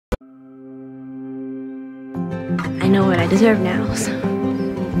know what I deserve now, so.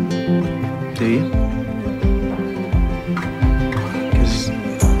 Do you? Because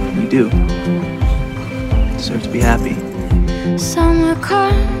you do. Deserve to be happy. Summer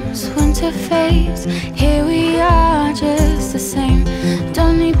comes, winter fades. Here we are, just the same.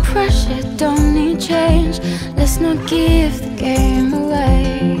 Don't need pressure, don't need change. Let's not give the game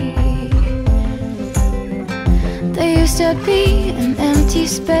away. There used to be an empty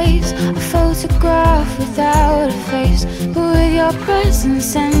space, a photograph without a face. But with your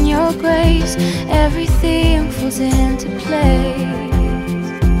presence and your grace, everything falls into place.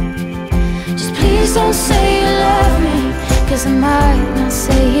 Just please don't say you love me, 'cause I might not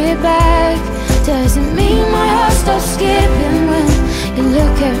say it back. Doesn't mean my heart stops skipping when you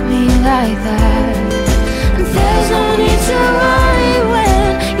look at me like that. And there's no need to worry when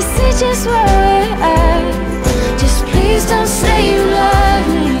you see just where we're at. Just please don't say you love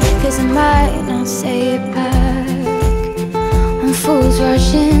me, 'cause I might not say it back. I'm fools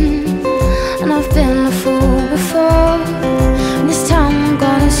rushing, and I've been a fool before. And this time I'm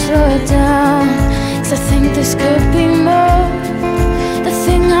gonna slow it down, 'cause I think this could be more, the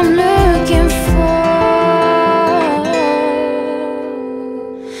thing I'm looking for.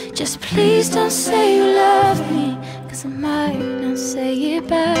 Just please don't say you love me, 'cause I might not say it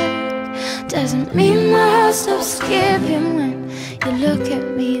back. Doesn't mean my heart stops skipping when you look at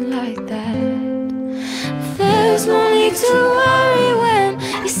me like that. There's no need to worry when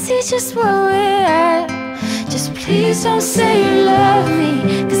you see just where we're at. Just please don't say you love me,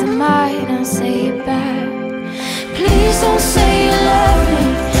 'cause I might not say it back. Please don't say you love me,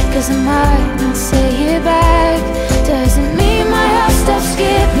 'cause I might not say it back. Doesn't mean my heart stops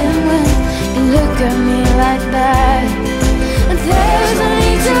skipping when you look at me like that. And there's no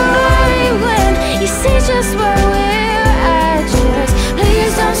need to worry when you see just where we're at. Just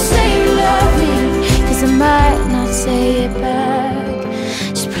please don't say you love me, 'cause I might not say it back.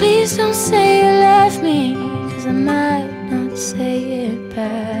 Just please don't say